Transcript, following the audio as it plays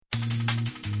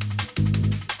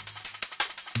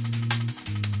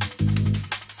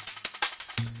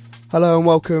Hello and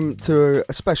welcome to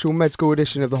a special med school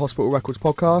edition of the Hospital Records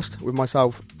podcast with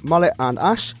myself, Mullet, and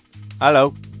Ash.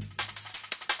 Hello.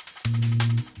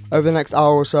 Over the next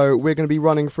hour or so, we're going to be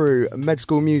running through med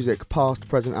school music, past,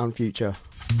 present and future.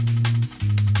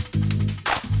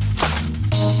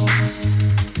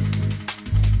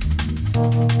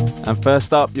 And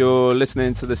first up, you're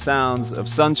listening to the sounds of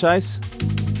Sunchase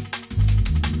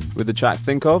with the track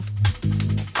Think Of.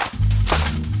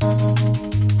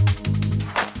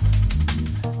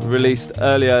 Released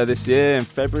earlier this year in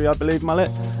February, I believe, Mullet.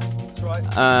 That's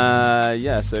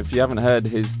right. So if you haven't heard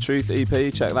his Truth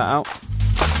EP, check that out.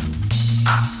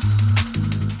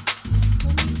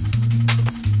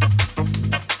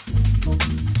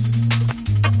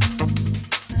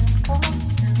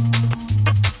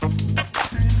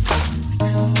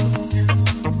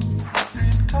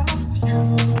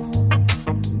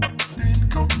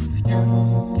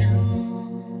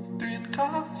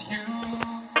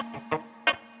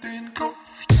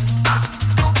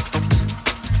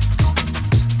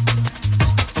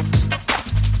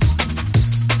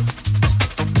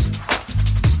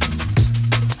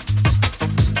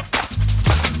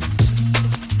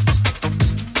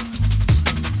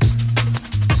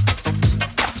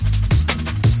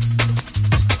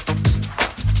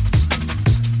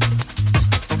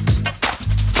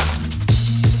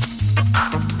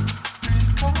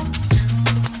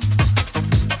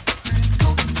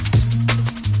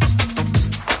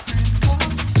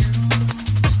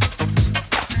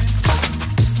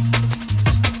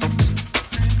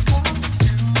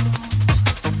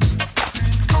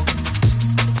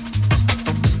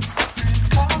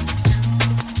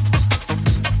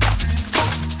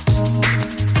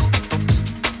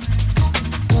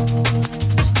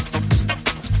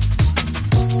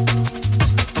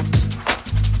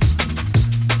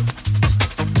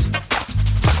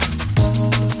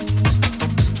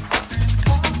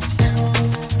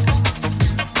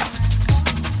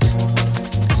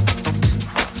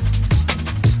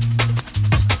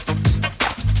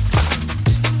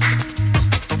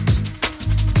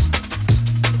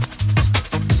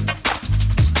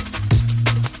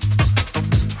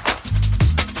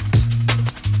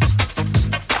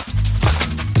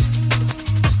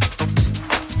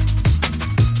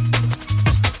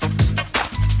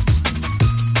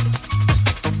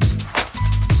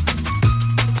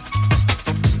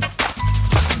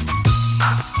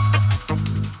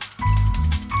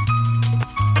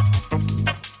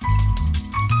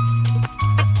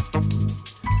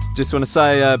 Just want to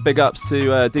say big ups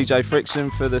to DJ Friction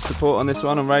for the support on this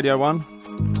one on Radio 1.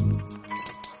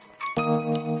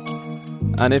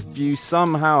 And if you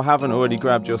somehow haven't already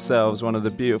grabbed yourselves one of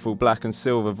the beautiful black and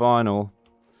silver vinyl,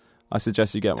 I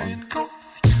suggest you get one.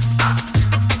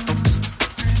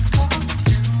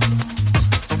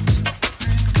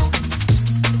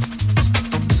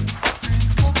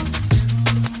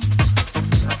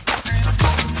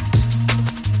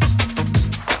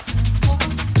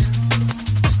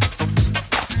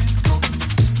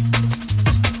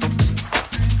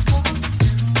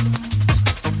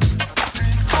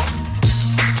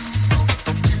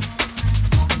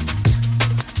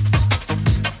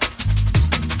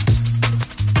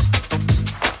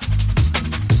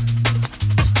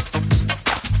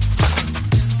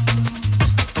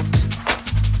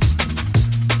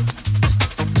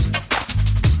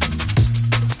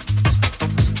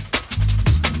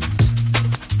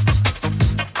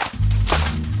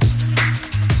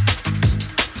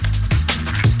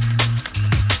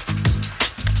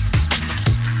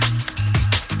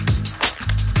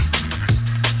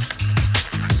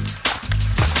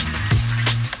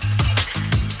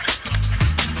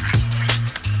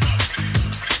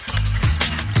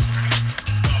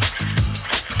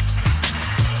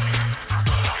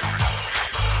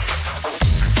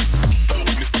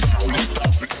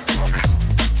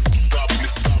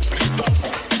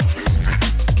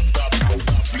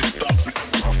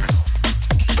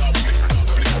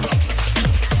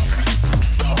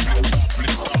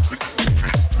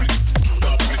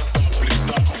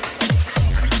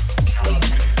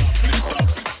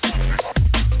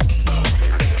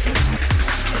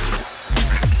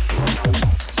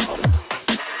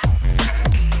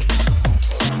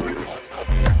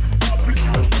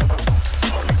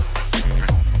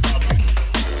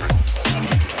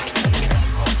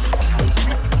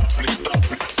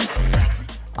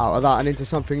 Out of that and into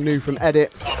something new from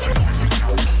Edit.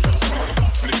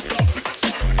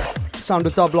 Sound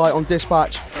of Dub Light on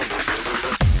Dispatch.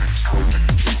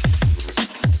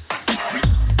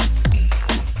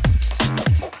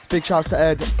 Big shouts to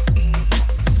Ed.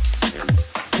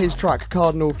 His track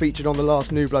Cardinal featured on the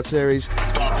last New Blood series.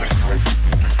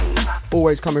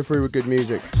 always coming through with good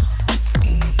music.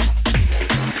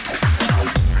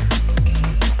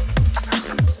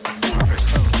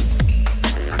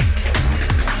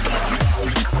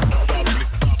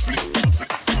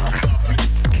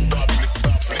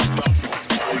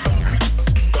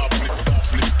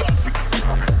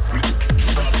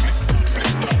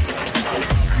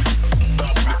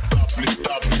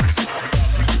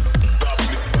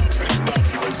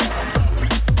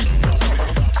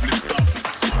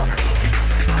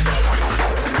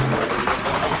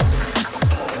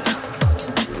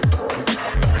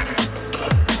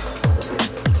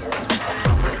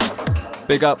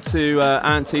 Big up to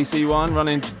Ant TC1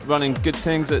 running good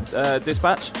things at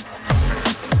Dispatch.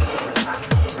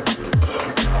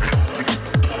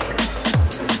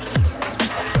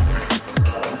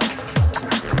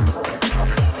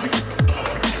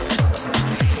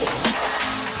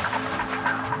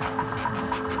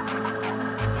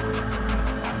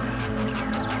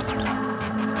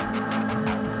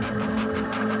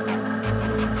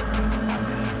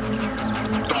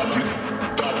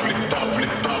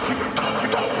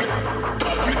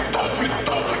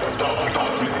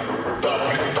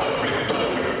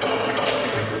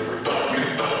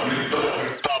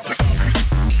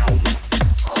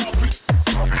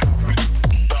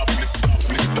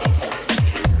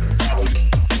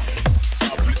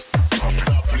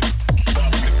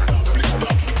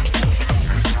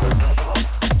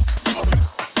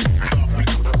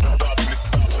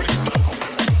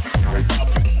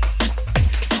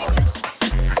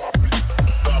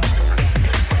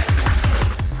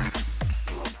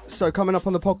 So coming up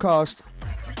on the podcast,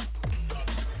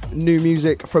 new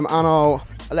music from Anal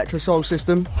Electro Soul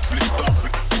System,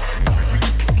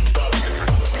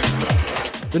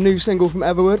 the new single from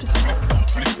Everwood,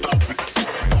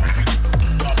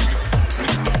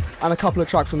 and a couple of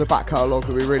tracks from the back catalogue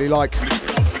that we really like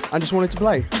and just wanted to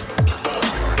play.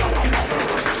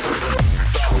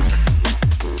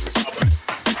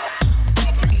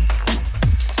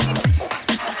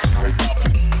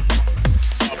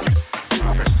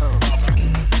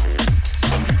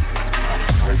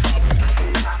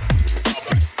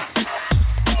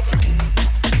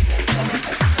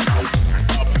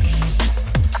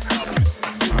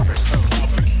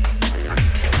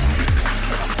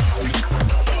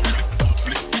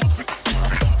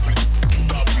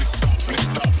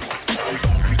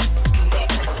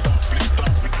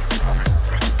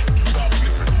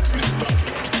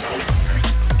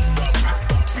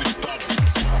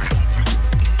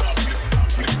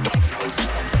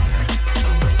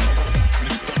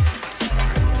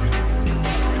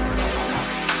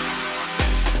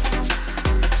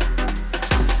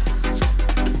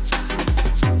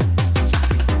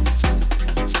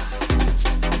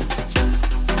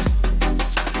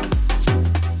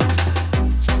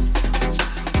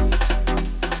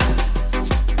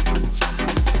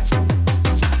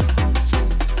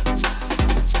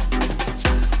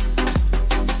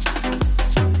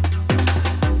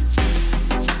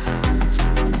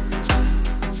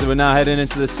 We're now heading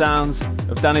into the sounds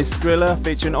of Danny Skrilla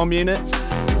featuring Om Unit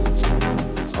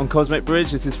on Cosmic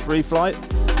Bridge. This is Free Flight.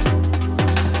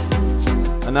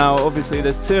 And now obviously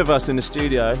there's two of us in the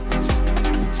studio.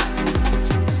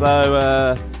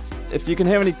 So if you can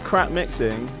hear any crap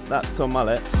mixing, that's Tom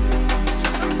Mullet.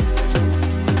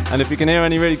 And if you can hear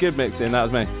any really good mixing, that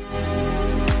was me.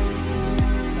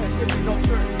 That's simply not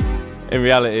true. In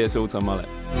reality, it's all Tom Mullet.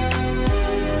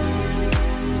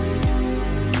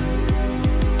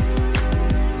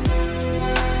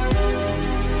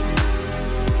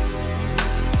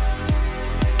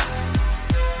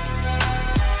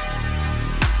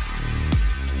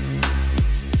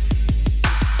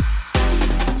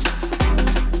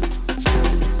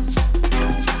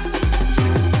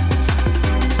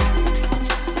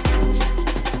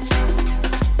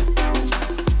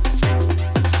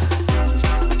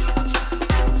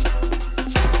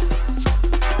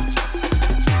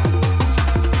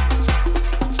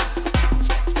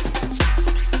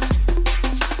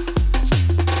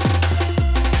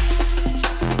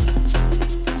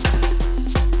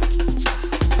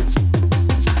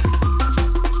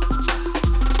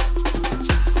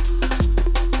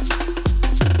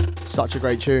 Such a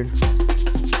great tune.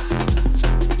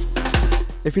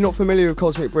 If you're not familiar with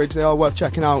Cosmic Bridge, they are worth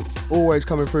checking out. Always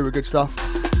coming through with good stuff.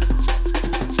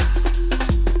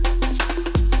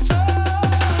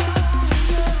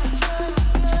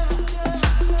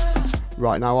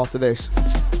 Right now, after this,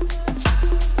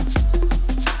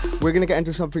 we're going to get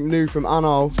into something new from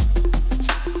Anal,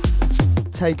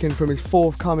 taken from his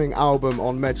forthcoming album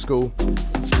on Med School.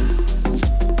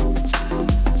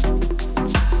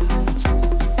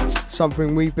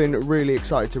 something we've been really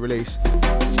excited to release.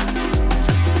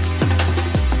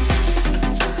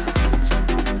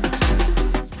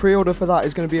 Pre-order for that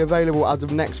is going to be available as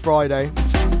of next Friday.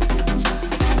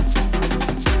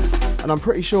 And I'm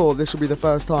pretty sure this will be the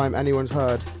first time anyone's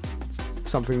heard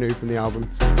something new from the album.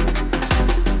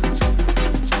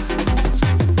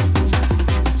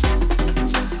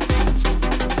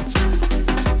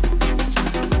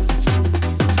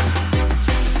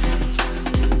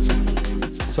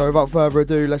 So without further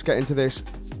ado, let's get into this.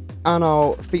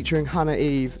 Anal featuring Hannah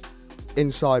Eve,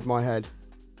 Inside My Head.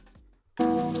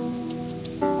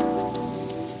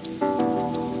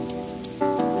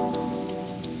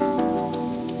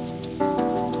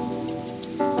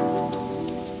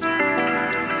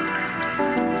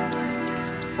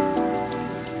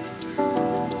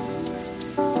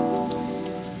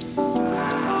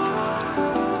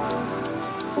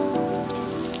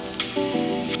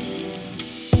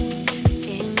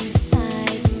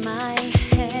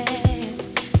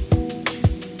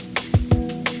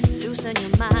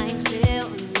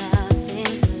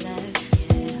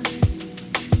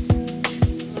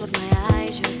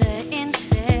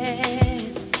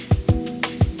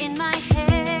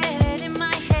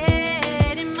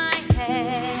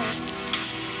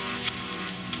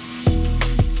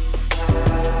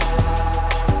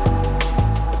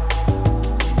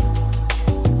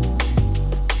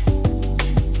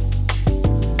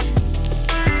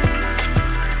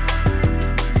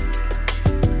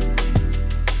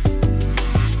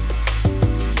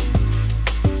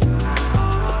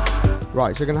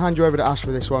 Right, so I'm going to hand you over to Ash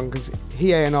for this one because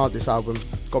he A&R'd this album.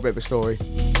 It's got a bit of a story.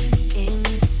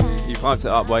 You hyped it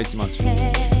up way too much.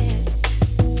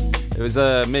 It was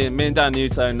me and Dan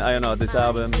Newtone A&R'd this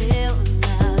album.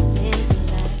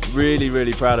 Really,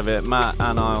 really proud of it. Matt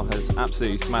Anal has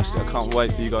absolutely smashed it. I can't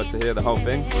wait for you guys to hear the whole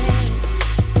thing.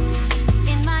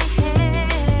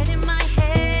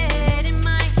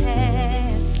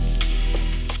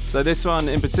 So this one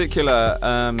in particular,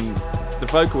 the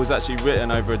vocal was actually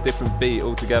written over a different beat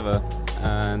altogether,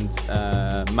 and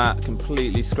Matt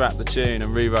completely scrapped the tune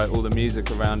and rewrote all the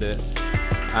music around it,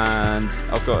 and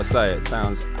I've got to say it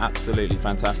sounds absolutely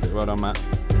fantastic. Well done, Matt.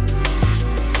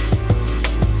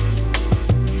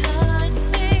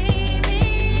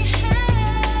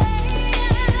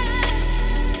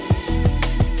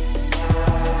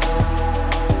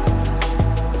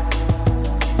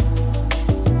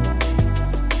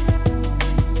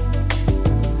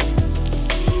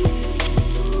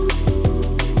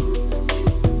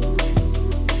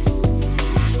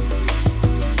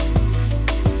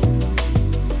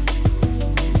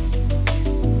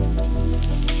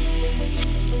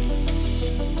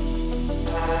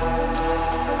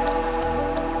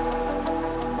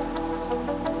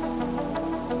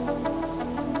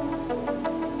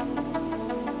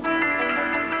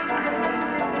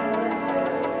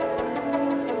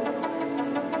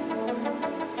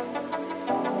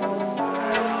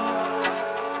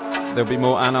 There'll be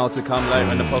more Anal to come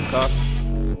later in the podcast.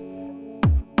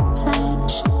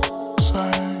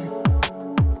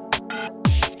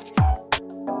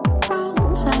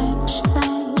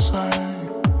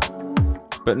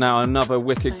 But now another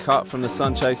wicked cut from the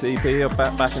Sunchase EP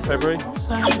back in February.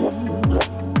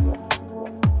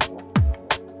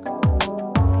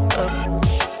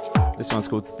 This one's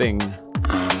called Thing.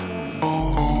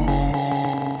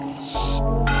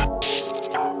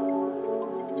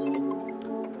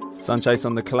 Sunchase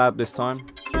on the collab this time.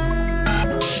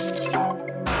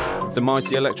 The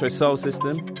mighty Electro Soul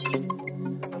System,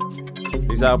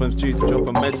 whose album's due to drop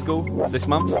on Med School this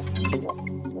month.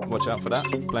 Watch out for that.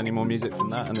 Plenty more music from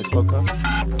that and this podcast.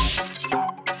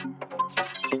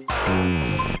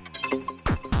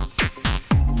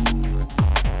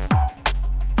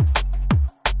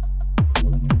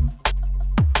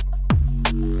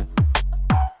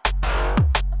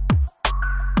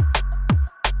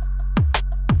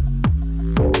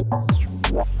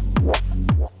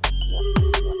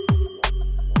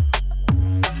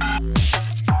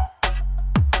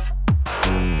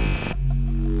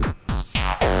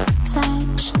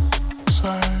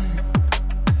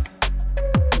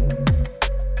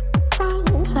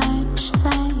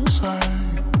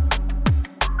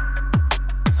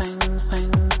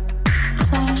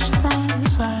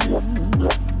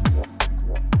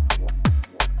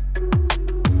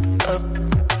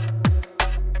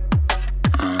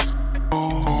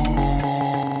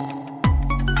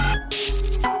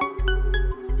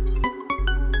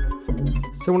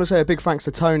 So I want to say a big thanks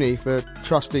to Tony for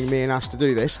trusting me and Ash to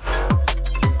do this.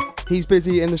 He's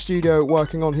busy in the studio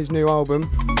working on his new album.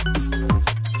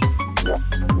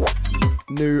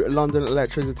 New London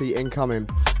Electricity incoming.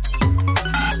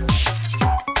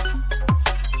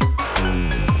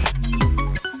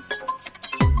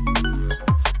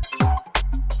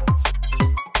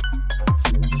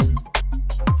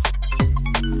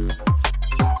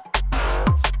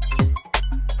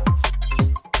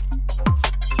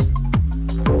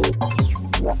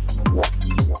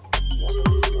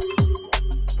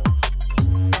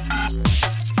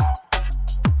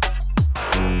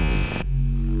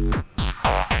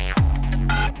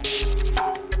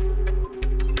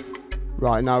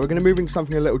 Right, now we're going to move into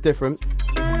something a little different.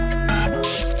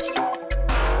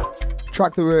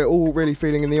 Track that we're all really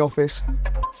feeling in the office.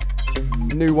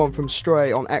 New one from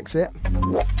Stray on Exit.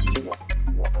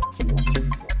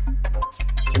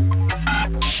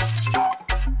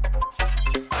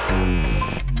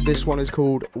 This one is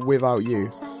called Without You.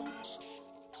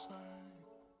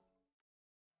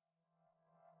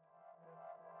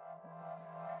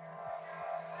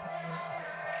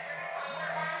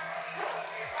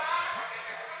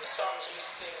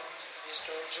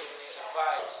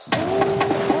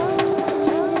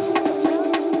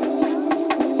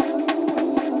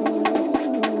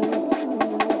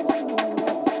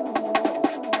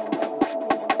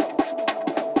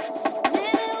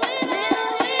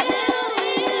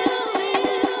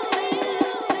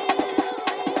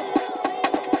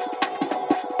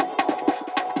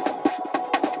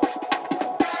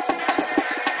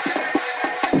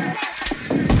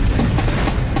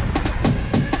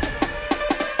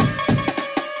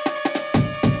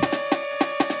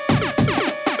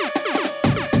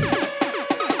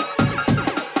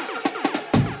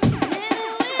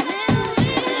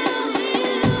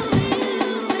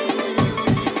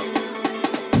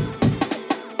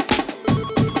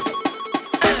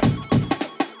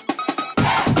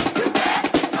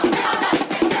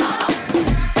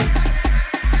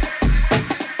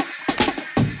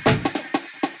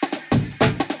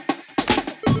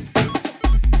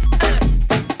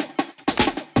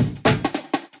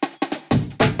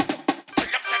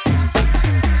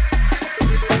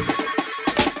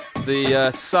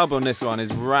 The sub on this one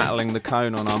is rattling the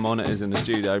cone on our monitors in the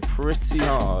studio pretty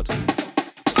hard.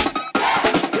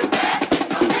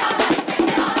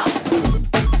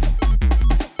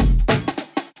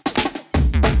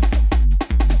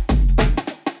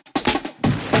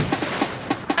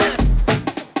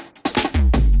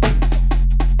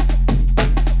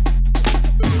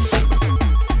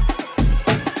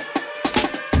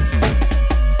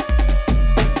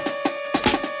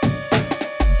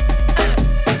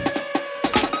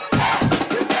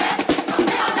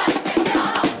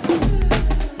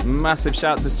 Massive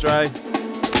shout to Stray.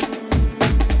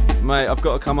 Mate, I've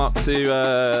got to come up to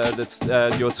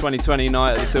your 2020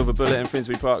 night at the Silver Bullet in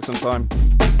Finsbury Park sometime.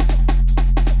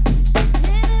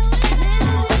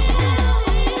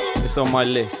 It's on my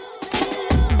list.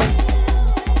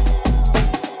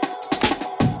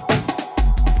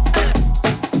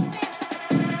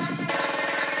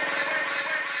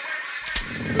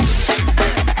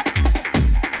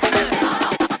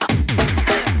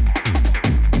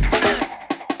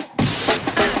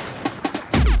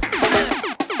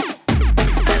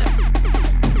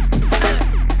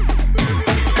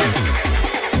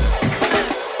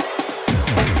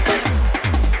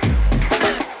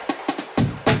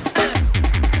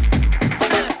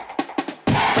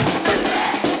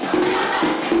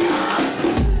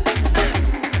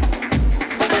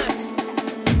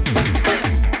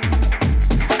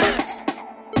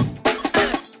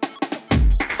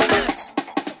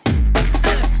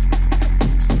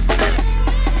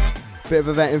 Bit of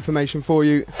event information for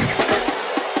you.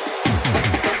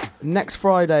 Next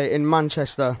Friday in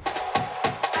Manchester,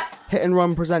 Hit and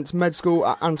Run presents Med School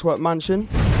at Antwerp Mansion.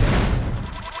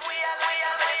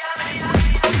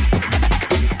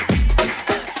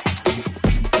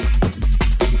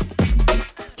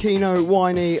 Kino,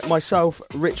 Winey, myself,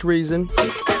 Rich Reason,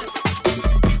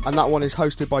 and that one is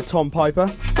hosted by Tom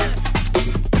Piper.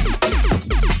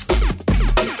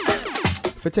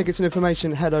 For tickets and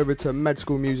information, head over to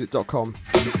medschoolmusic.com.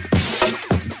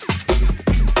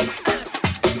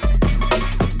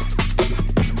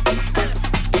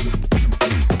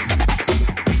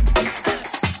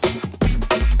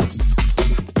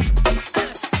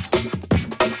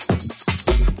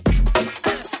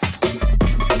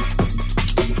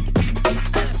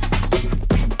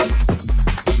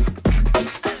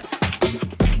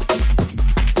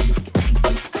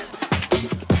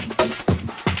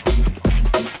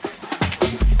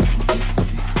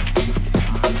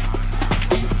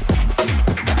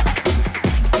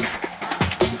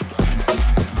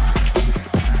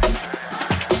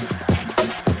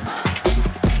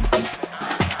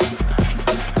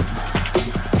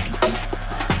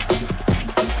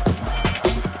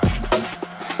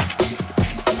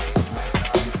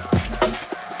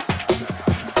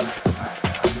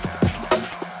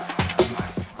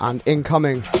 and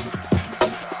Incoming.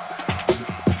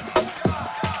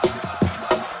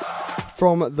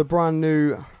 From the brand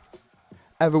new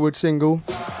Everwood single,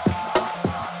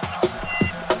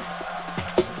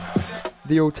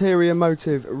 the Ulterior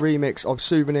Motive remix of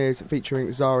Souvenirs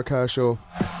featuring Zara Kershaw.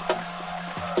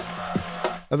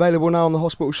 Available now on the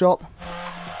Hospital Shop.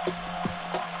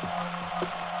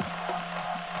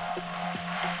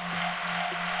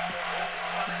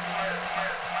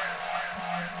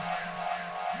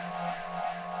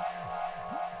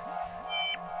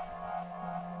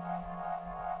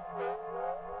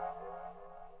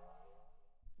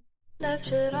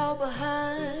 Left it all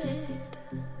behind,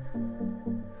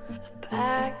 a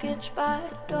package by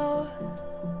the door,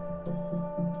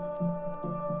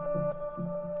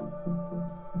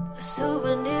 a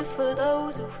souvenir for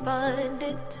those who find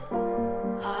it,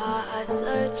 are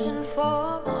searching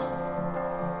for more.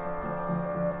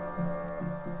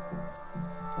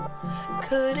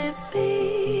 Could it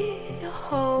be a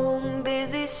home,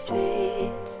 busy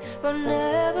streets, but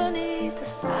never need the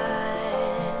signs?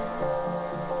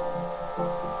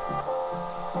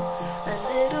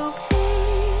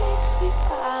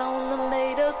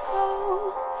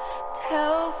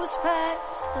 Help us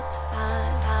pass the time.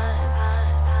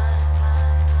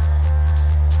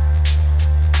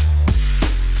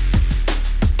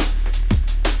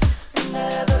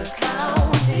 Never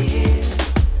count the years.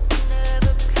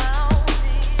 Never count the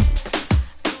years.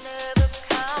 Never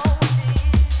count the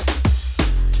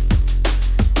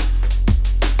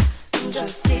years.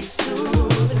 Just these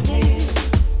souvenirs.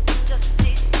 Just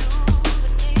these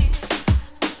souvenirs.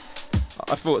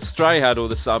 I thought Stray had all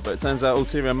the sub, but it turns out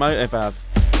Ulterior Motive have.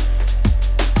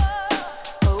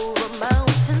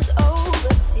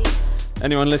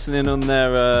 Anyone listening on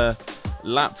their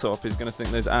laptop is going to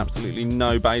think there's absolutely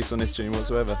no bass on this tune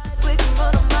whatsoever.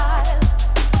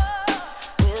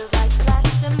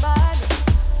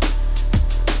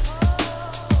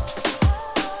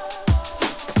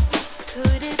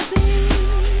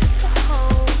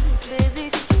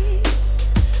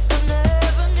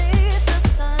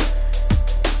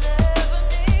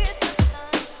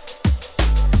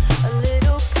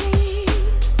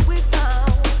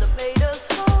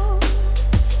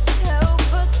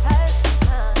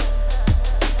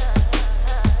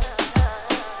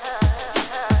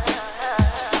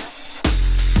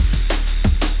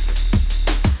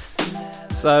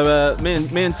 So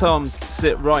me and Tom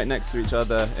sit right next to each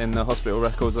other in the Hospital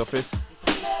Records office.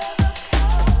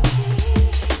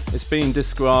 It's been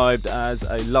described as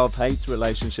a love-hate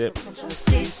relationship.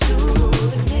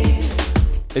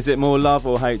 Is it more love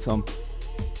or hate, Tom?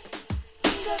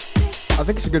 I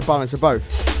think it's a good balance of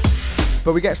both.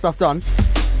 But we get stuff done.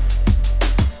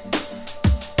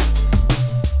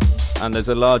 And there's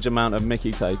a large amount of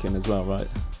Mickey taken as well, right?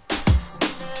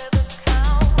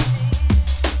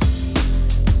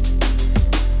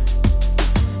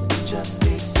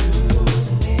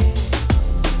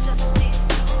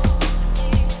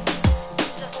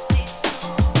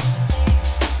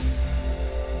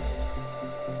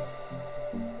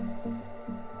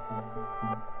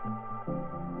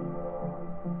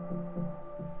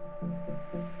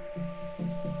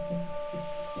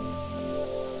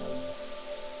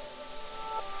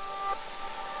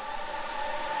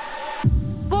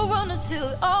 Till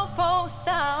it all falls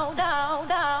down, down,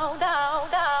 down, down,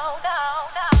 down,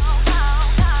 down, down.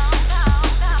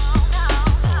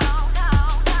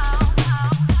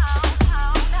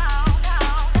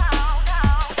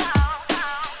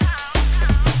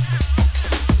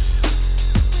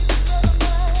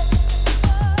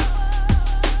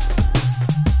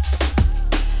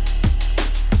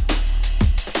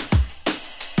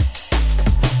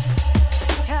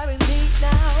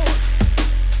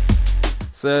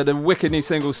 So the wicked new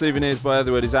single Souvenirs by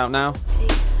Everwood is out now.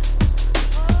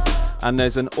 And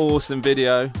there's an awesome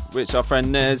video which our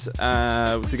friend Nez,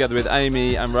 together with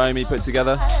Amy and Romy, put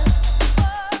together.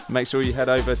 Make sure you head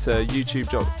over to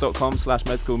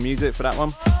youtube.com/medschoolmusic for that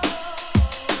one.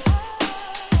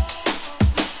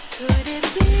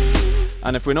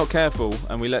 And if we're not careful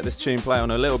and we let this tune play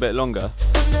on a little bit longer,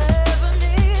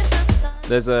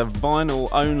 there's a vinyl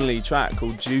only track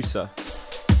called Juicer.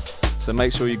 So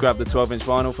make sure you grab the 12-inch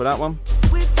vinyl for that one.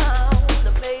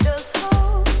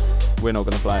 We're not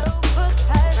going to play it.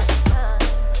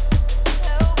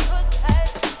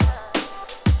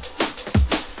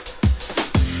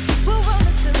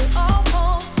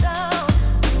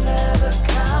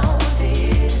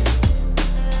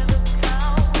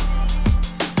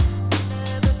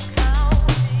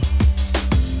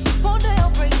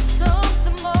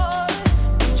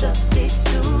 Just these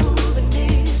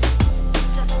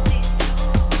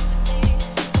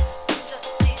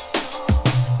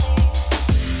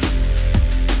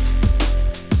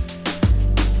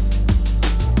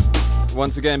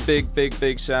Once again,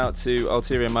 big shout to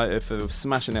Ulterior Motive for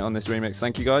smashing it on this remix.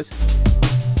 Thank you guys.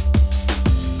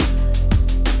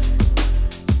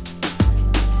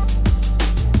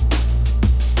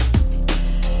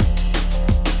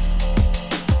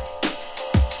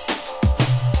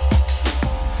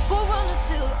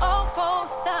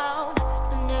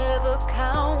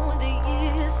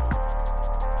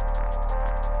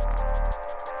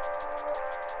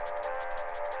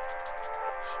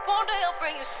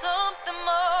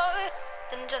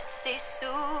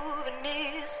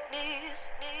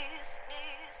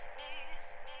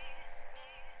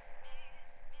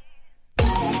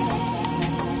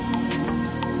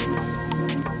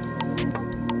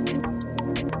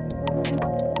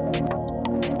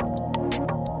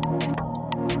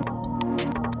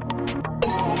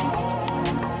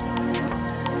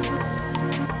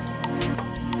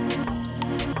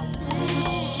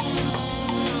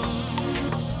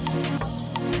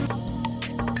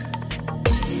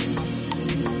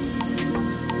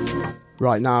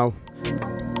 Right now,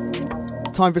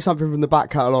 time for something from the back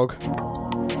catalogue.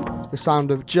 The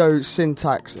sound of Joe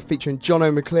Syntax featuring John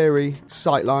O'Mcleary,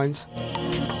 Sightlines.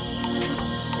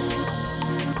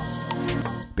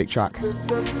 Big track. It's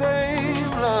the same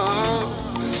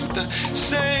love, it's the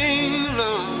same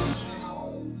love.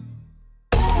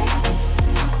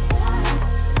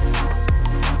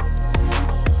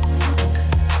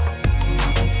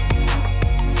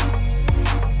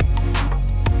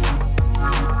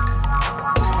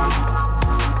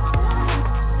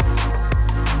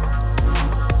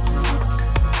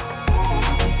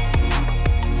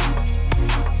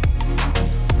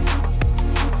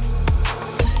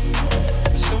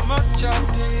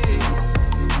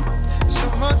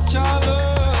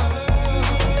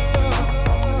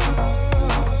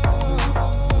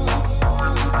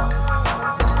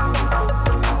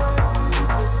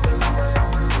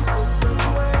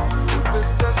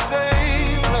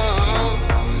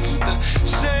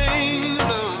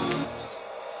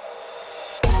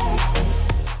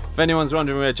 If anyone's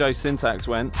wondering where Joe Syntax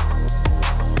went,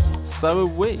 so are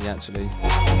we actually.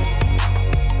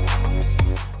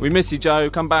 We miss you,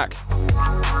 Joe. Come back. So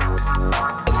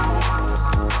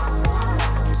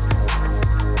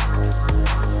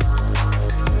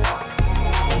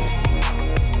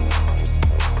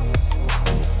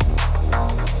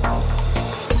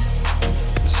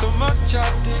much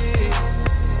I did,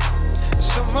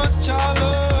 so much I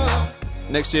love.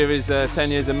 Next year is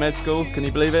 10 years of med school. Can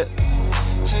you believe it?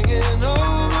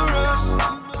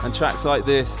 And tracks like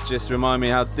this just remind me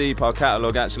how deep our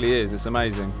catalogue actually is. It's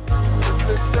amazing.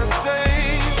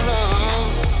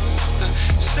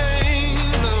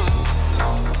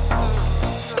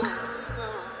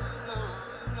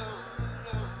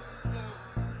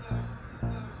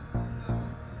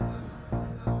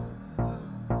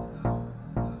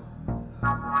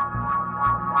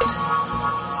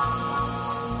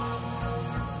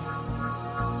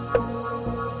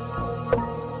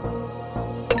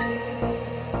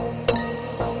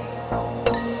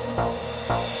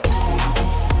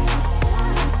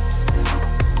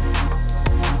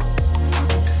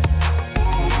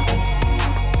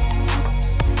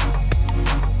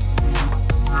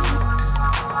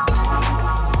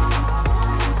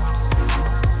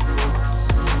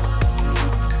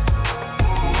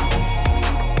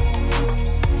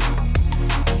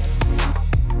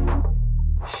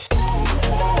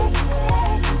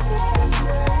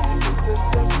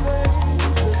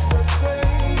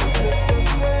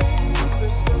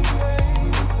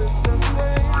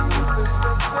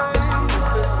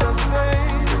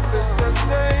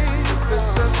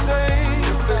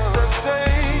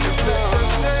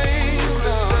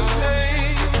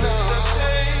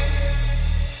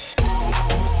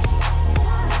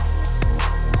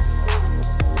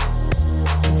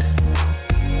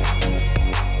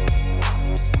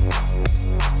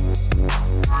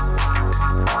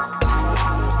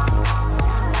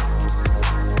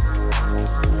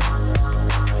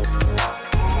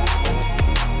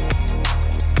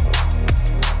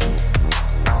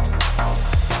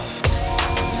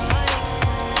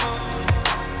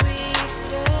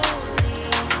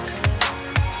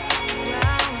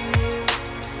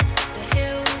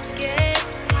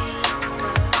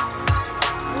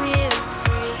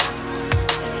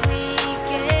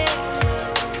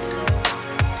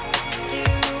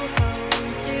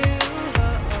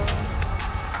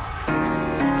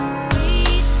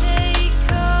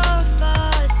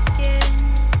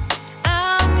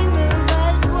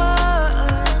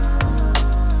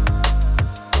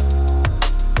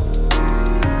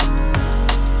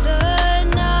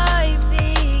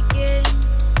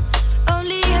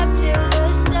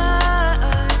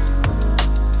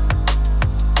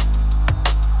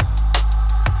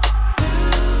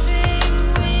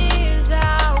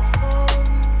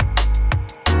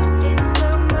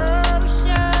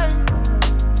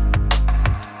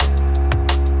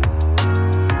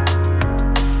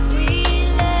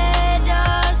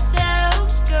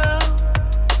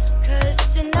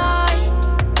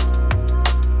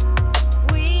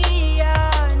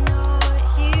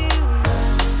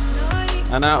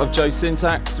 And out of Joe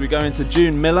Syntax, we go into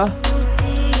June Miller.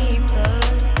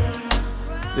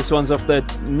 This one's off their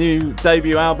new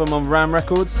debut album on Ram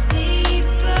Records.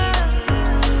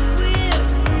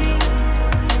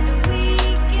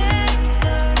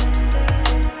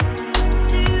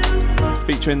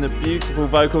 Featuring the beautiful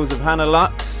vocals of Hannah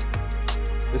Lux.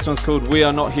 This one's called We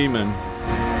Are Not Human.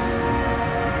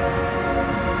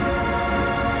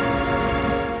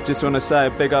 Just want to say a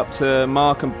big up to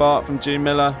Mark and Bart from June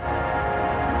Miller.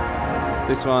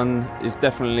 This one is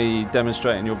definitely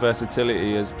demonstrating your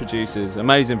versatility as producers.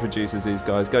 Amazing producers, these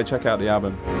guys. Go check out the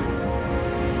album.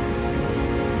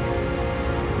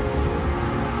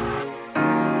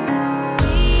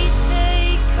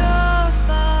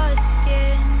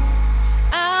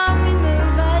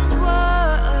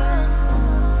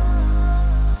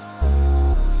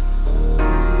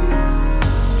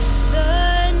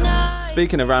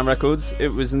 Speaking of Ram Records, it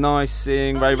was nice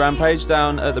seeing Ray Rampage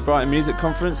down at the Brighton Music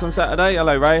Conference on Saturday.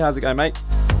 Hello Ray, how's it going, mate?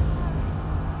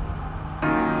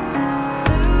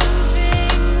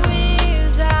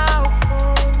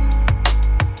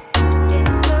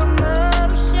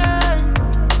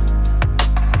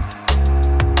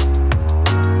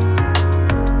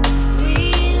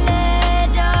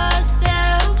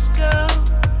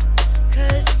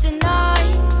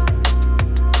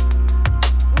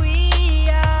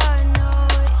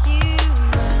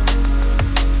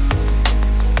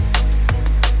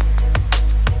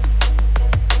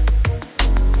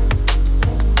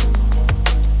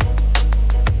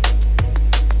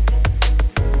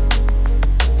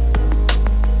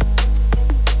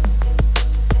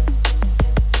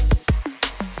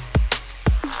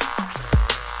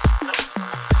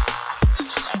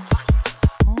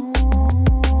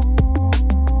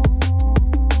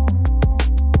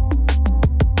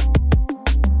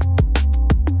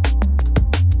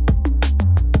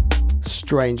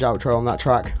 Strange outro on that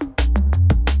track.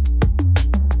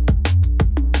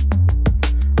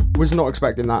 Was not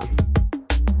expecting that.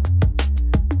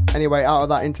 Anyway, out of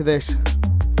that into this.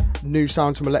 New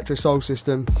sounds from Electro Soul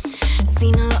System.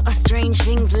 Seen a lot of strange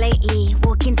things lately.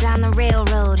 Walking down the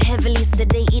railroad, heavily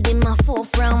sedated in my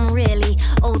fourth realm, really.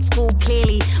 Old school,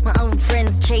 clearly. My old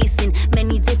friends chasing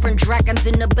many different dragons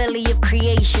in the belly of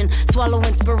creation. Swallow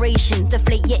inspiration,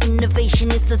 deflate your innovation.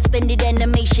 It's suspended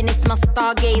animation, it's my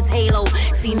stargaze halo.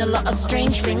 Seen a lot of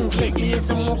strange things lately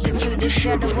as I'm walking through the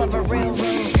shadow of a railroad.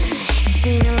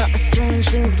 Seen a lot of strange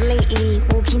things lately.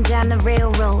 Walking down the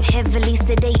railroad, heavily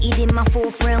sedated in my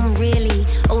fourth realm, really.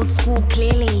 Old school,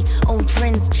 clearly. Old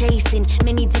friends chasing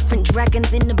many different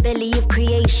dragons in the belly of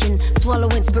creation. Swallow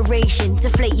inspiration,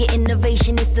 deflate your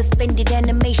innovation. It's suspended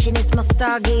animation, it's my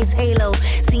stargaze halo.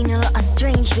 Seen a lot of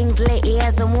strange things lately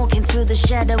as I'm walking through the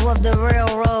shadow of the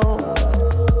railroad.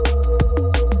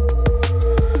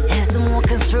 As I'm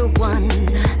walking through one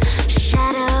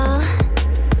shadow.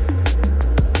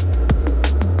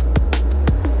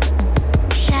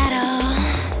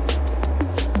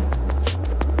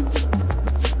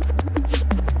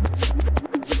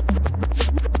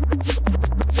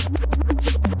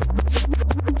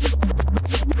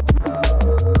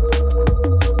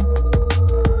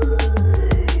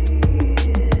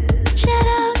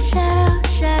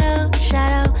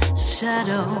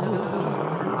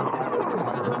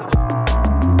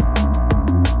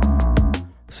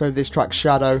 So this track,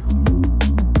 Shadow,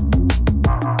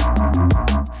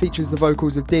 features the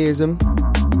vocals of Deism,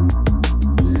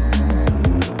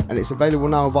 and it's available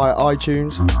now via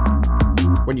iTunes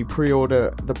when you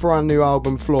pre-order the brand new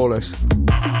album Flawless.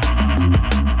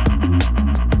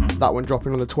 That one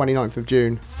dropping on the 29th of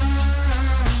June.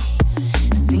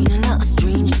 Seen a lot of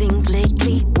strange things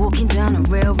lately. Walking down a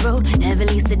railroad,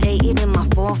 heavily sedated in my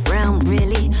fourth round,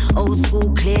 really. Old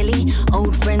school, clearly.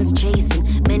 Old friends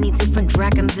chasing many different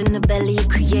dragons in the belly of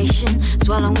creation.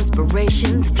 Swallow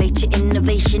inspiration, deflate your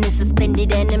innovation. It's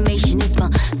suspended animation, it's my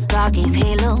stargaze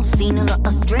halo. Seen a lot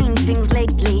of strange things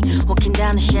lately. Walking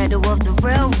down the shadow of the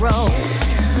railroad.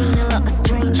 Seen a lot of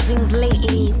strange things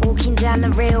lately. Walking down the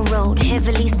railroad,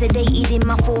 heavily sedated in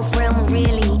my fourth realm,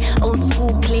 really. Old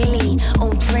school, clearly.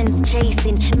 Old friends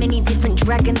chasing many different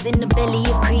dragons in the belly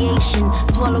of creation.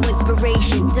 Swallow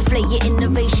inspiration, deflate your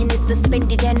innovation. It's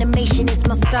suspended animation, it's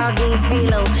my stargaze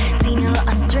halo. Seen a lot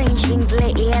of strange things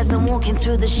lately as I'm walking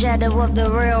through the shadow of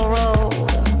the railroad.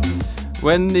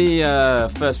 When the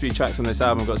first few tracks on this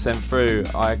album got sent through,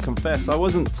 I confess I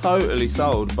wasn't totally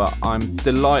sold, but I'm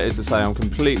delighted to say I'm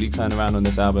completely turned around on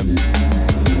this album.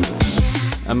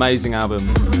 Amazing album.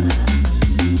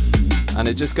 And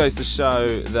it just goes to show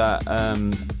that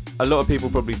a lot of people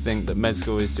probably think that Med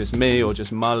School is just me or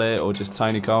just Mullet or just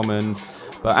Tony Coleman,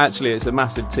 but actually it's a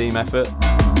massive team effort.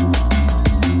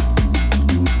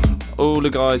 all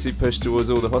the guys who pushed towards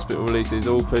all the hospital releases,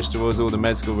 all pushed towards all the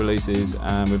med school releases,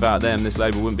 and without them, this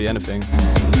label wouldn't be anything.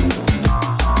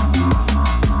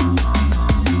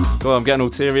 God, I'm getting all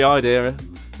teary-eyed here.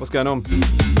 What's going on?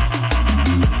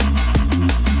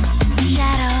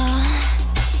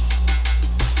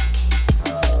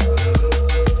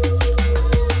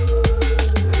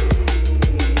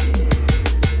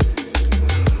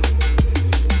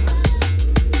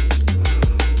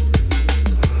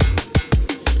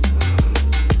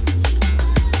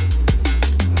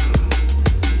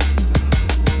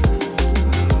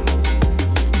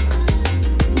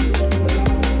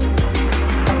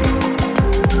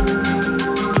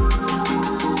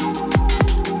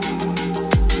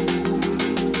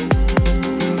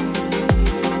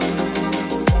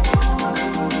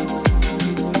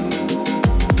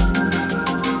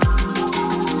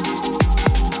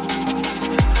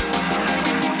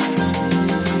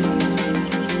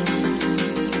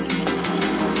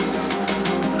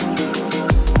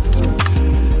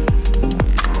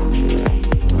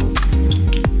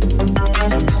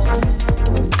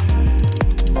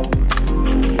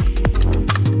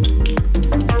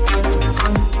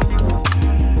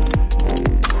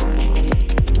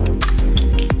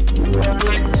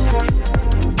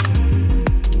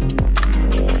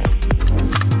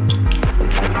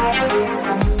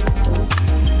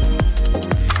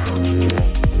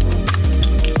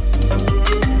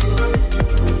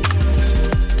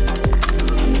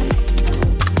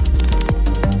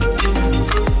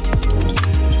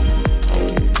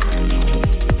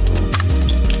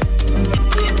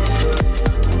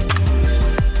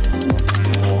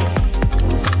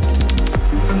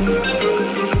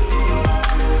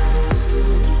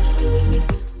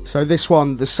 So this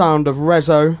one, the sound of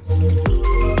Rezo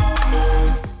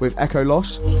with Echo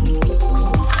Loss,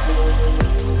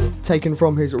 taken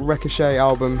from his Ricochet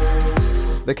album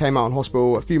that came out on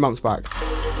Hospital a few months back.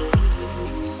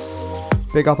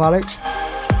 Big up, Alex.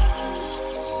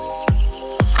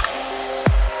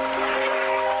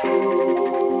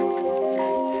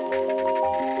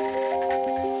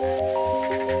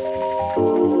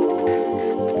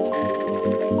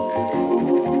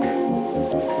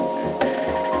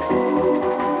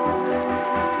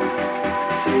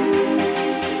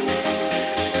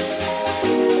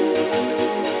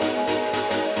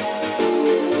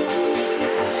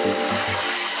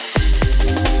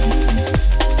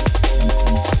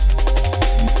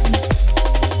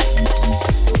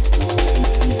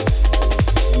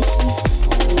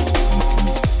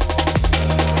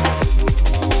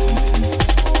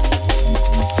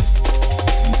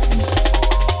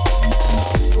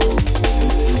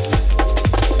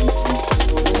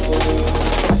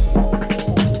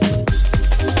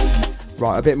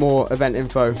 A bit more event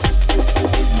info.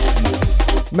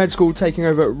 Med School taking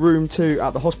over Room 2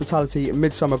 at the Hospitality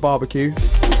Midsummer Barbecue.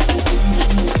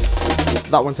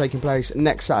 That one taking place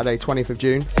next Saturday, 20th of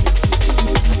June.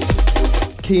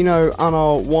 Kino,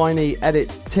 Anil, Winey, Edit,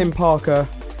 Tim Parker,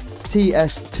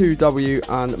 TS2W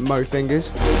and Mo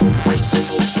Fingers.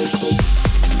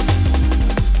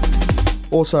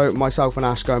 Also, myself and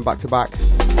Ash going back to back.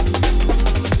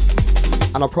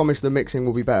 And I promise the mixing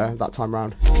will be better that time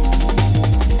round.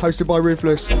 Hosted by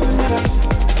Ruthless.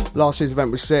 Last year's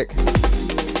event was sick.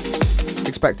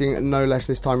 Expecting no less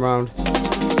this time round.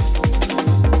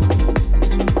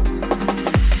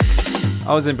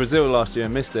 I was in Brazil last year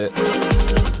and missed it.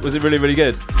 Was it really, really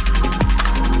good?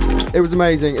 It was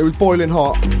amazing. It was boiling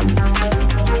hot.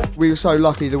 We were so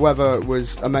lucky. The weather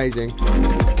was amazing.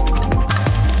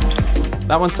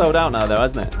 That one's sold out now though,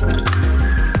 hasn't it?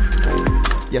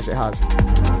 Yes, it has.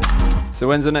 So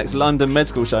when's the next London Med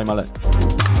School show, Mullet?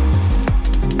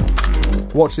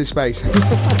 Watch this space.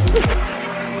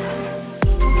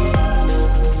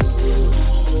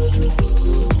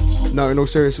 No, in all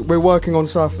seriousness, we're working on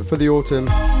stuff for the autumn.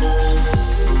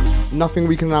 Nothing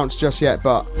we can announce just yet,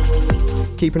 but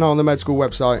keep an eye on the Med School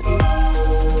website.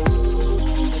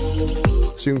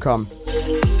 Soon come.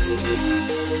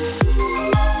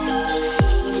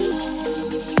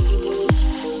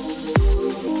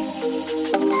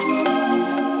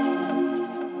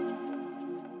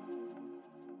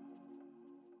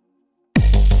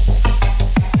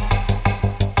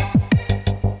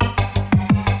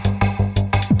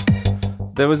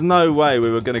 There was no way we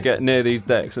were going to get near these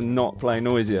decks and not play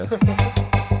Noisier.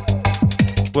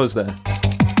 Was there?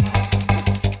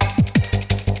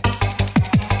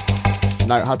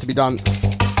 No, it had to be done.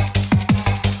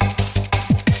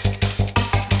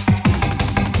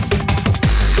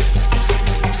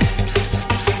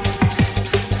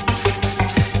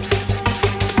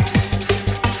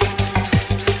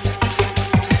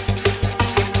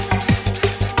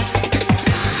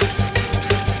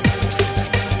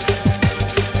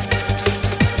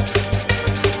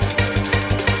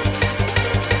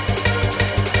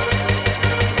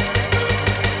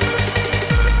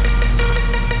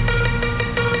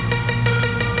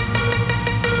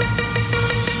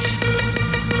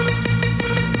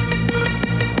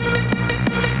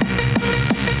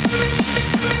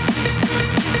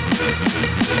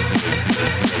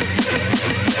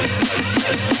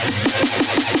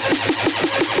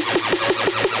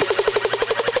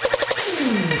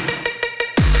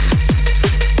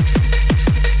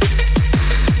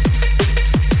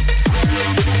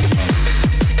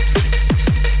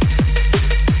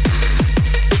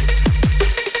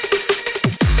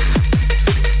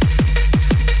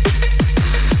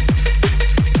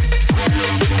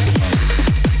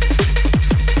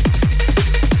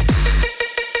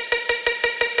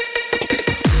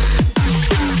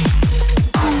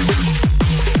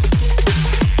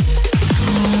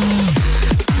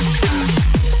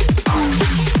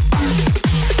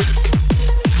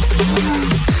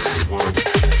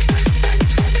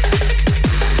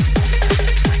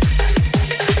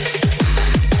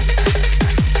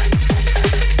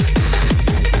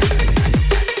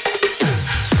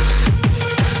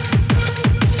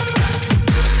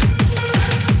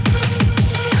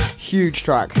 huge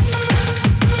track.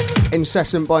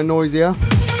 Incessant by Noisia.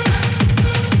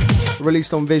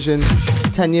 Released on Vision.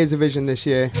 10 years of Vision this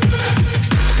year.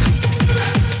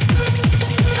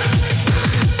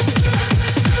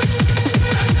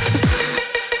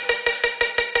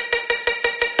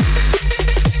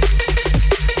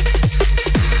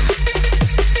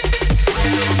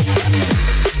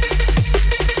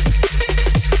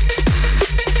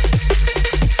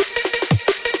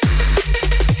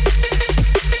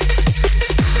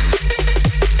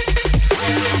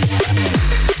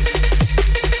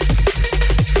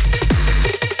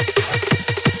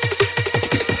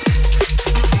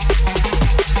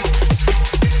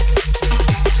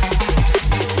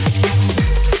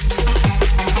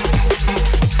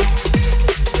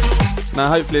 Now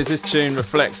hopefully as this tune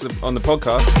reflects on the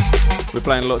podcast, we're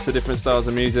playing lots of different styles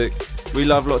of music. We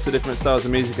love lots of different styles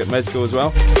of music at Med School as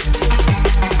well.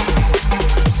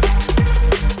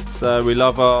 So we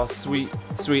love our sweet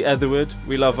Etherwood,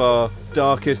 we love our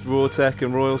darkest Raw Tech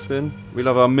and Royalston, we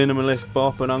love our minimalist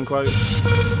bop and unquote.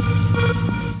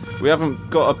 We haven't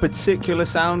got a particular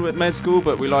sound with Med School,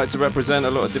 but we like to represent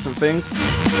a lot of different things.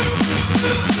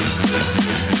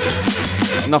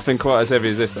 Nothing quite as heavy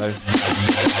as this though.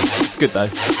 It's good though.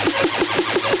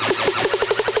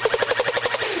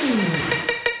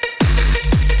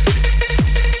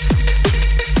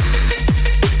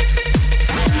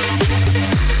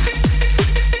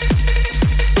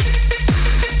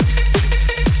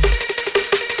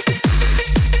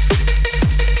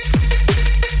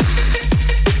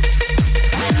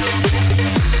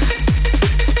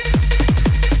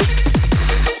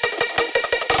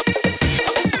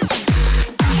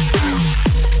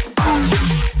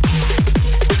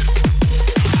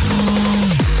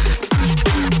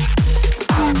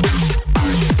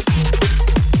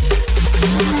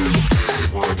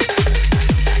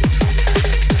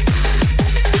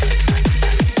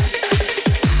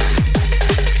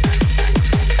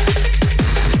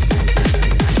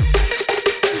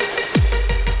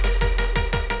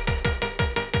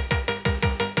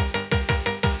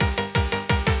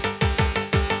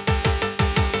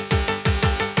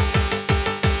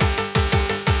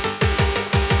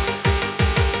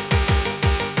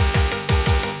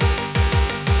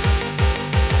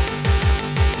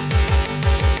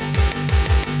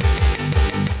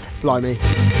 Blimey.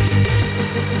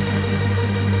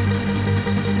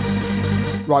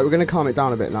 Right, we're going to calm it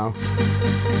down a bit now.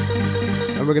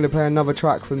 And we're going to play another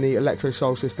track from the Electro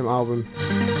Soul System album.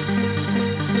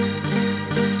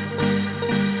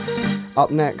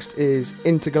 Up next is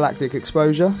Intergalactic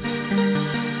Exposure.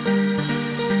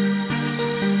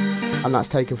 And that's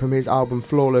taken from his album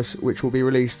Flawless, which will be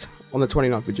released on the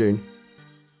 29th of June.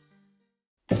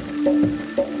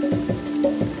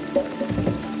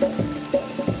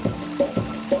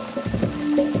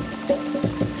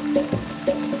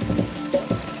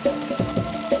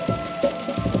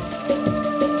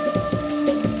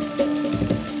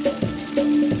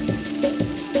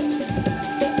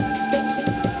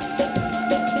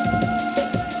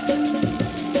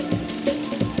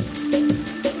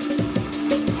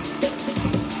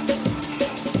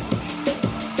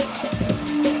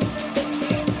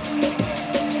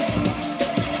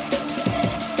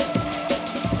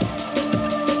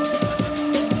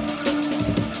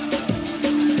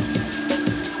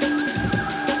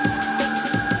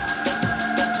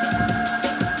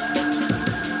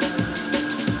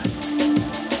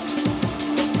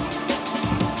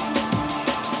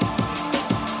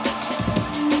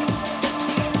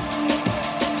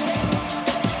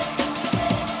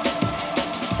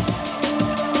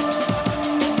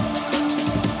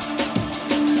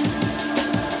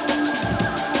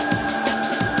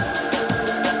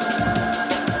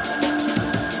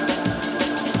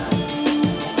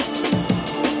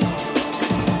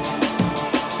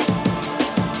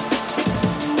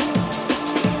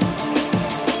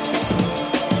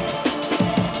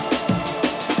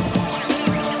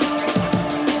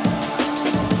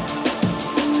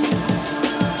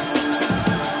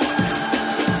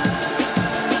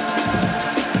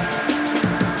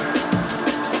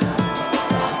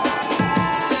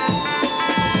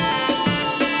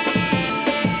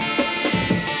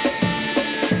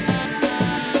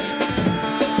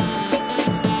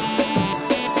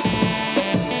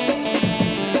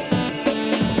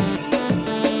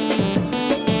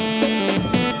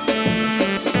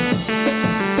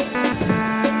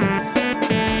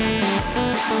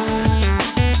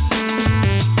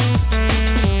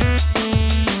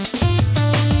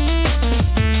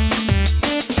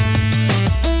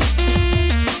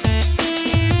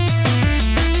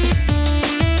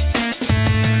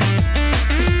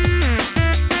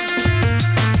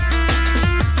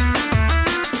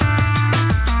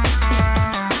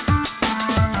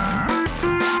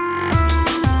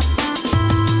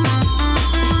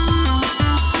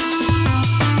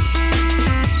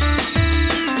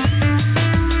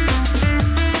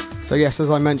 yes,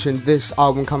 as I mentioned, this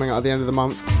album coming out at the end of the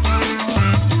month.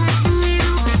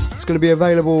 It's going to be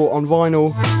available on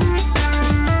vinyl.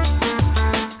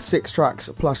 6 tracks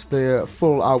plus the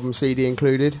full album CD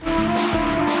included.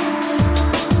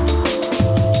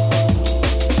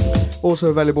 Also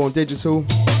available on digital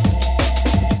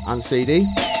and CD.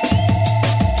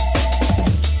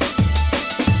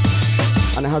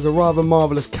 And it has a rather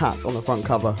marvellous cat on the front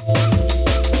cover.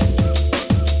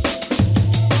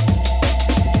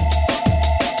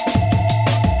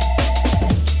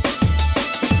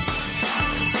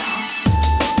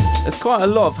 There's quite a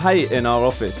lot of hate in our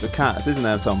office for cats, isn't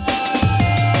there, Tom?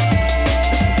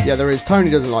 Yeah, there is.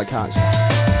 Tony doesn't like cats.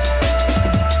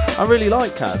 I really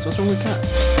like cats. What's wrong with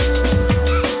cats?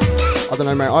 I don't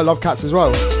know, mate. I love cats as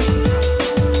well.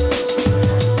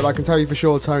 But I can tell you for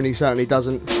sure Tony certainly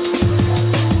doesn't.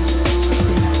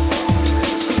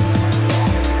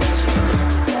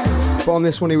 But on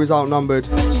this one he was outnumbered.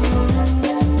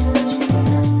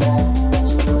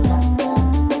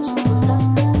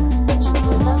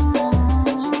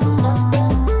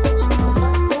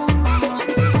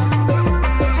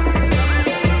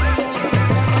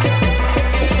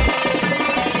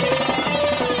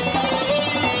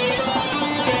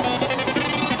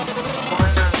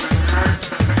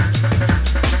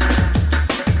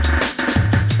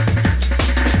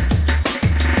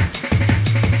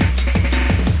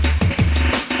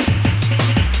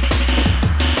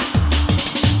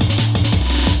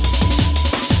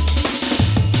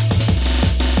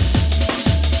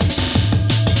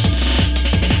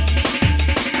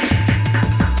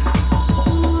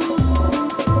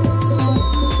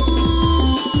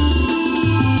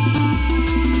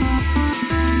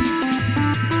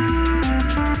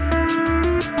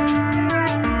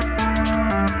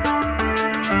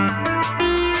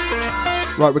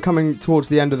 Right, we're coming towards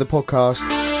the end of the podcast.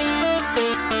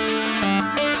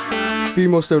 A few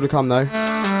more still to come though.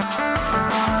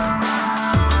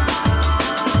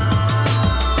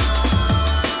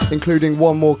 Including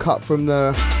one more cut from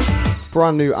the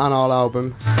brand new Anal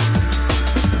album.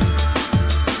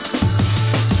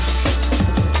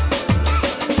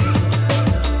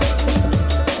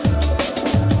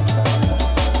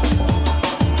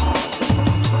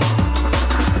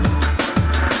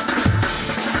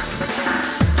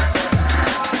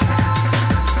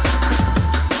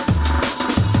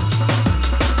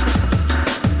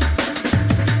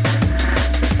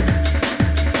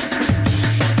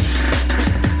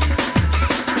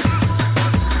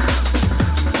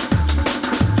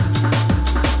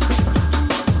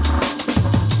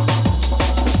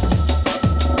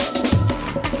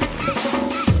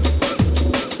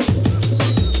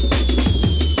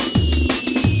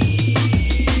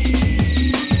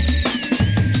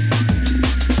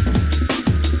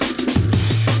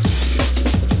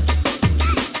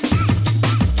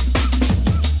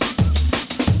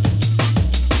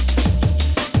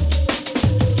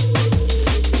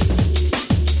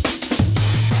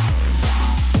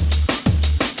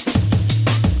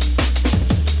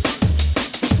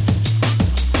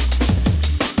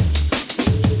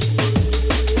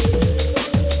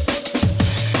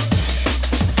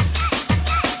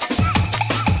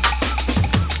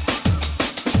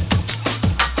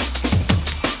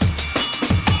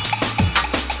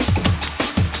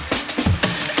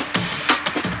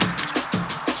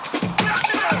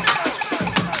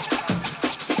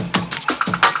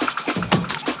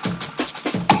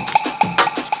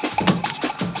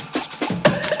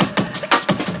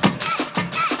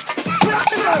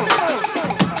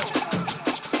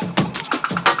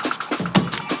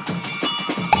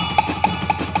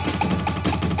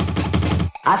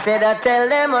 I said I tell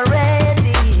them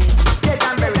already. Yes,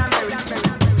 I'm very.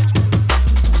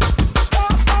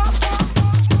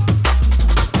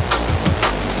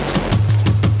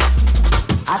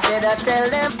 I said I tell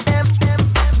them.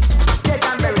 Yes,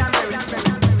 I'm very.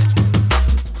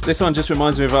 This one just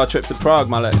reminds me of our trip to Prague,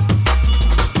 Mallet. I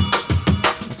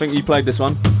think you played this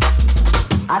one.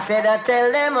 I said I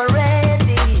tell them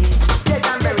already. Yes,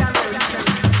 I'm very.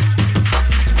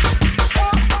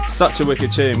 Such a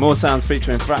wicked tune. More sounds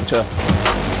featuring Fracture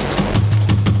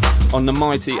on the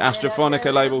mighty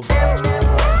Astrophonica label.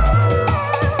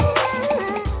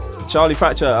 Charlie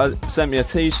Fracture sent me a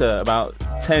t-shirt about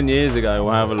 10 years ago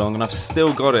or however long, and I've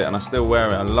still got it and I still wear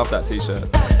it. I love that t-shirt.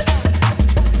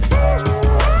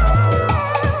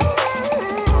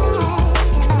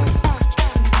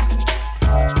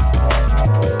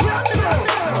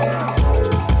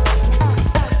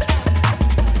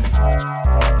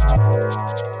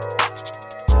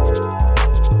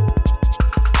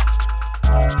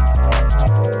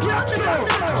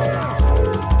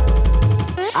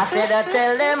 I said I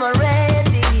tell them already.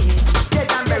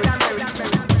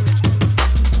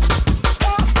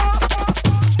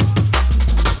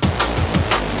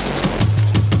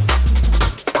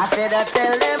 said I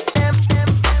tell them,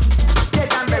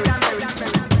 get on berry.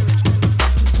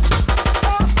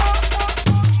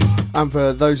 And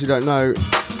for those who don't know,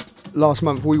 last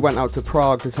month we went out to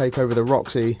Prague to take over the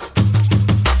Roxy.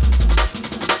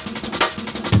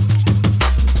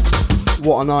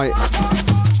 What a night.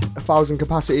 1,000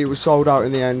 capacity, it was sold out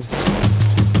in the end.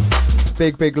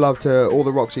 Big love to all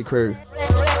the Roxy crew.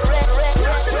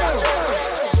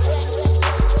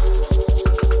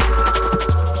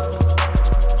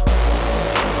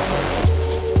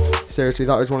 Seriously,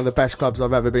 that was one of the best clubs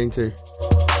I've ever been to.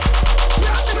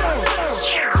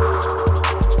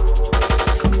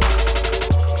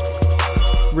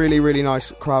 Really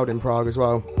nice crowd in Prague as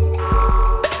well.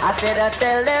 I said I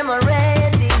tell them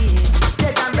already.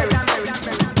 Get on berry.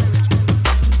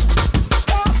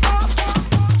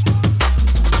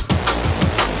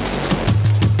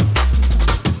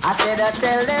 I said I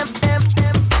tell them,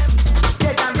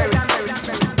 get on berry.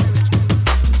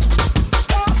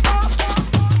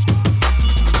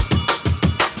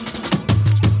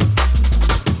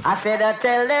 I said I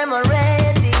tell them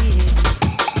already.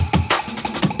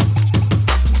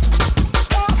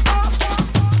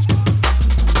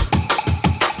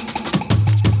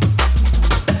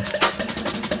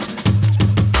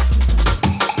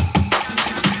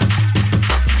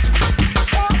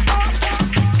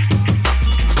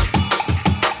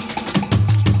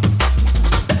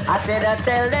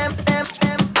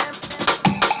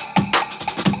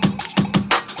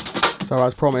 So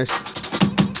as promised,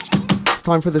 it's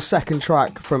time for the second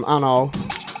track from Anal.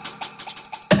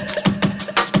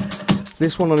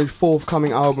 This one on his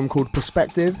forthcoming album called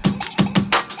Perspective,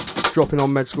 dropping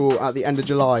on Med School at the end of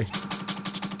July.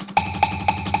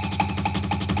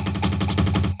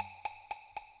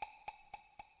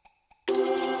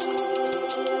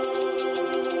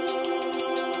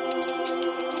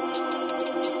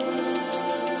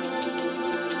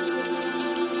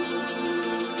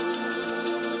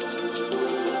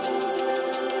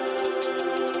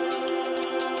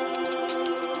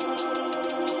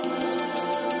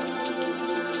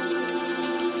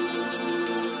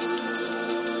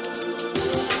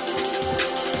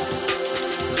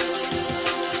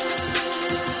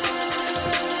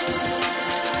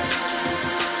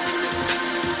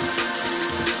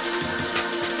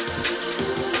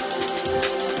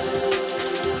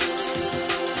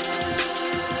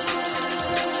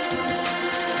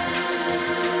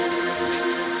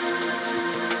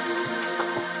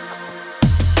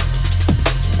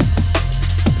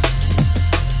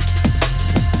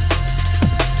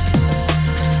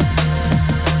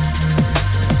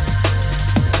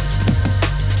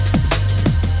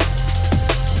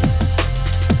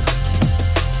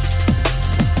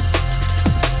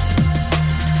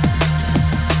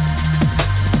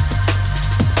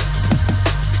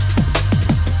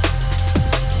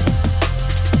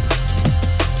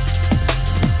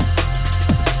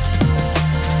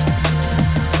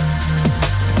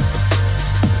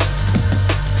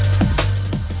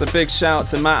 Big shout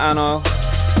to Matt Anal.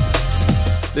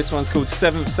 This one's called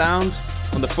Seventh Sound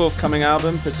on the forthcoming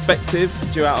album Perspective,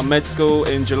 due out on Med School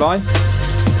in July.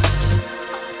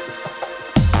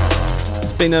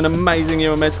 It's been an amazing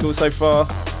year on Med School so far,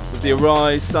 with the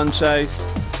Arise, Sunchase,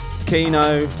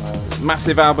 Kino,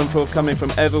 massive album forthcoming from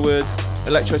Everwood,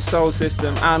 Electro Soul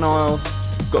System, Anal,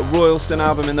 got a Royalston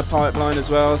album in the pipeline as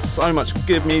well. So much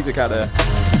good music out there.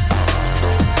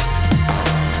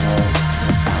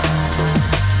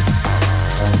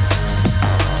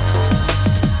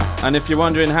 And if you're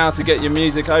wondering how to get your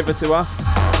music over to us,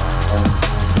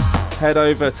 head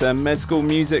over to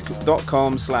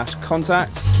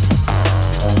medschoolmusic.com/contact.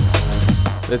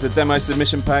 There's a demo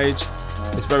submission page.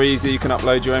 It's very easy, you can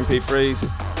upload your MP3s.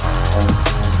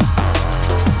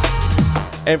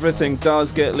 Everything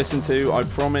does get listened to, I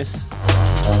promise.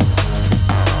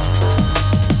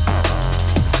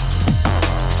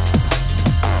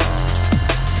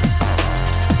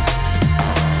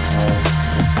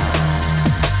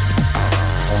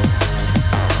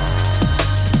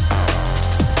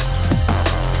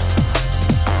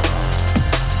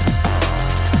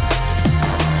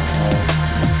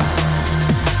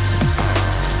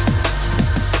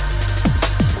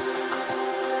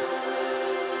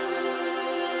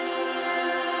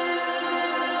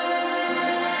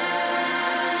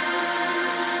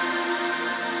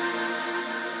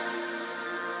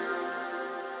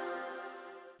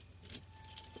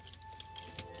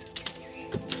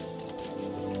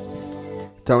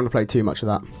 Don't want to play too much of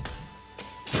that.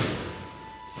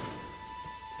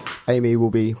 Amy will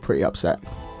be pretty upset.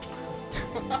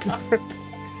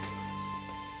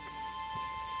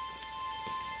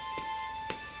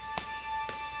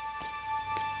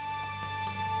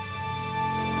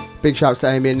 Big shouts to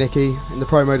Amy and Nikki in the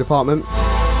promo department.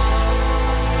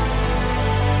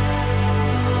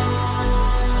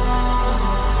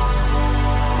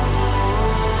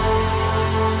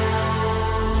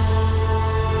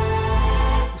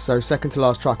 So second to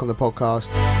last track on the podcast.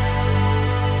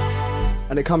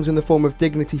 And it comes in the form of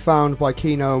Dignity Found by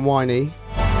Keno and Winey.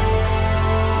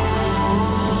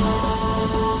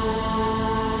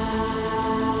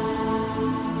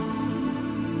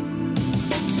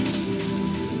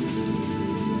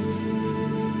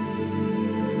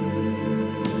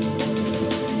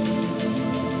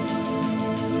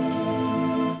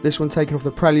 This one taken off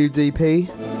the Prelude EP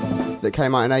that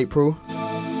came out in April.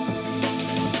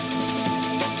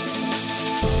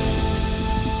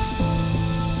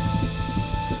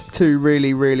 Two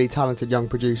really, really talented young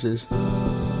producers.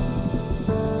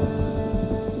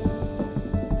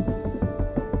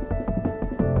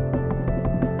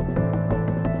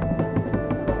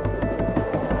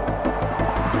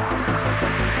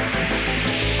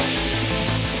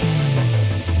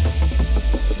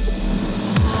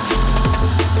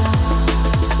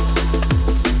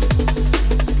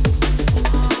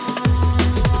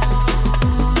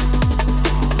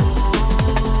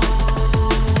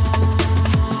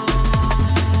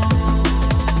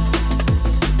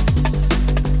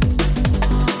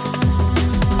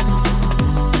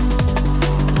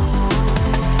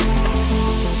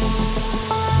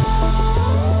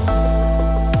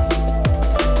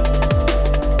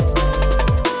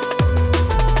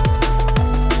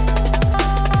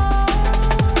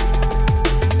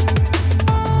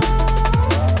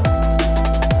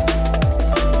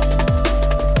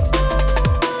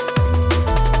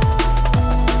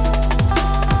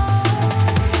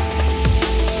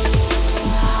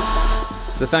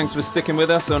 So thanks for sticking with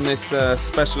us on this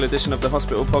special edition of the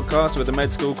Hospital Podcast with the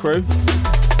Med School crew.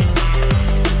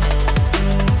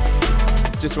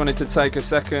 Just wanted to take a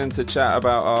second to chat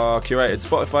about our curated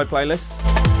Spotify playlists.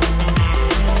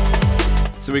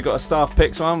 So we got a staff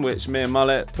picks one, which me and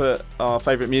Mullet put our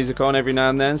favourite music on every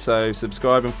now and then, so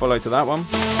subscribe and follow to that one.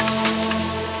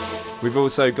 We've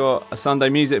also got a Sunday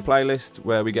music playlist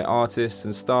where we get artists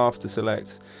and staff to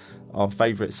select our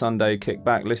favourite Sunday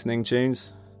kickback listening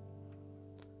tunes.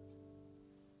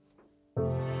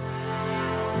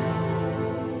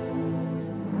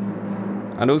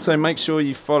 And also make sure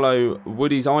you follow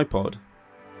Woody's iPod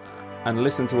and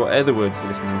listen to what Etherwood's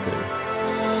listening to.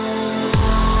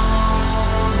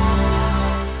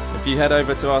 If you head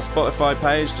over to our Spotify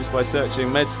page just by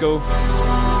searching Med School,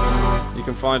 you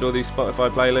can find all these Spotify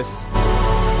playlists.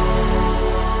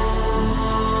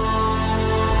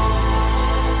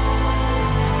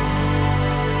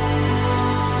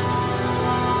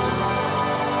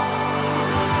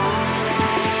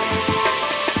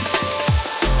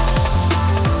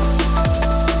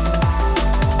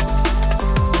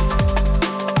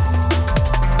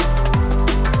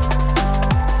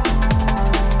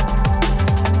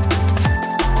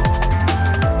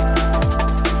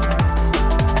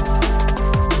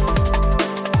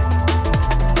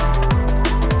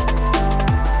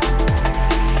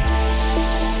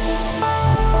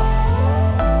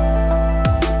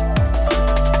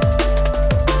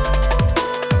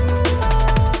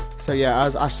 So yeah,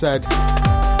 as Ash said,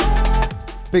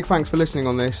 big thanks for listening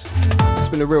on this. It's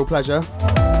been a real pleasure.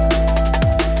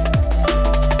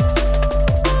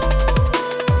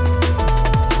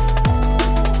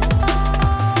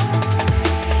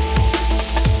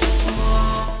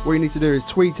 What you need to do is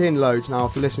tweet in loads now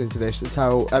after listening to this and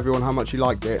tell everyone how much you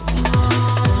liked it.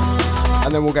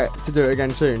 And then we'll get to do it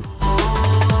again soon.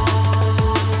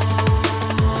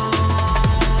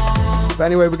 But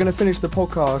anyway, we're going to finish the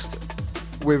podcast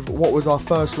with what was our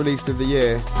first release of the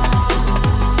year.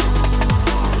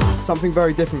 Something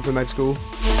very different for Med School,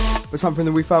 but something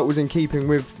that we felt was in keeping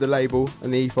with the label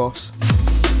and the ethos.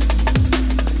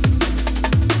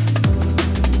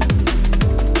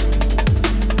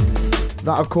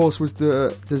 That of course was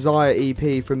the Desire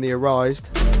EP from the Arised,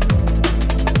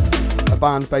 a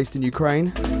band based in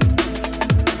Ukraine.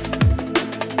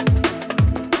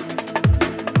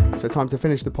 So time to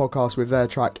finish the podcast with their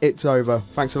track It's Over.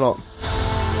 Thanks a lot.